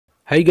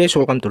Hi guys,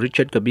 welcome to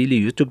Richard Cabile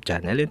YouTube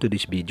channel. In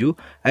today's video,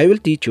 I will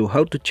teach you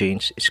how to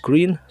change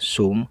screen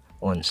zoom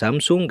on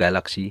Samsung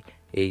Galaxy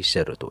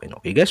A02. And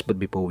okay guys, but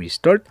before we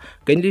start,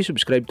 kindly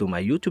subscribe to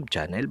my YouTube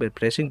channel by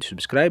pressing the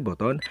subscribe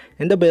button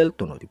and the bell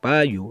to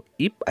notify you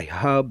if I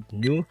have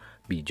new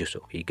videos.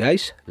 Okay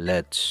guys,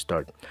 let's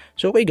start.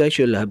 So okay guys,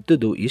 you'll have to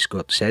do is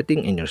go to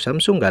setting in your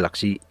Samsung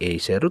Galaxy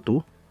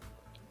A02.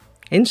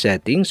 In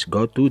settings,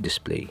 go to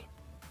display.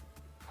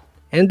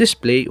 And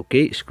display,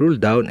 okay, scroll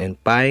down and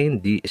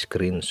find the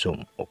screen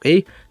zoom,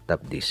 okay,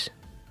 tap this.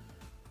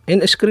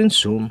 In screen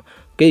zoom,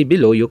 okay,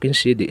 below you can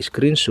see the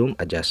screen zoom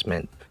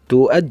adjustment.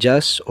 To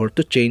adjust or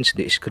to change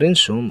the screen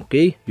zoom,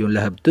 okay, you'll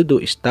have to do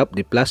is tap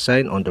the plus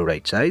sign on the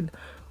right side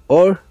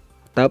or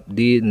tap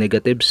the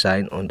negative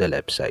sign on the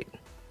left side.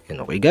 And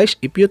okay guys,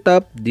 if you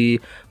tap the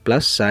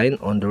plus sign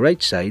on the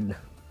right side,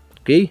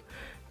 okay,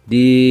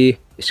 the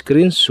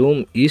screen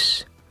zoom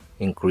is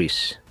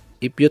increased.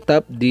 If you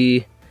tap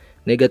the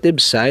negative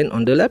sign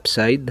on the left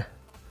side,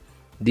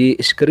 the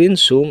screen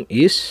zoom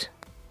is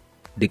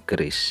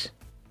decrease.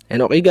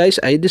 And okay guys,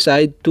 I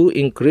decide to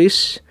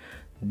increase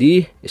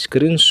the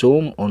screen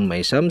zoom on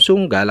my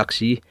Samsung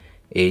Galaxy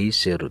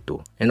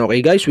A02. And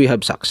okay guys, we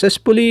have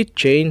successfully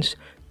changed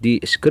the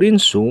screen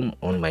zoom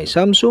on my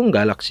Samsung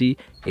Galaxy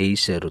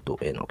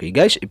A02. And okay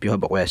guys, if you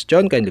have a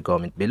question, kindly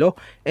comment below.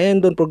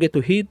 And don't forget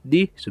to hit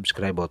the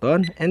subscribe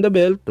button and the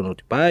bell to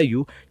notify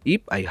you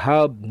if I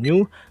have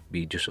new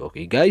videos.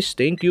 Okay guys,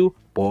 thank you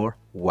for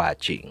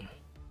watching.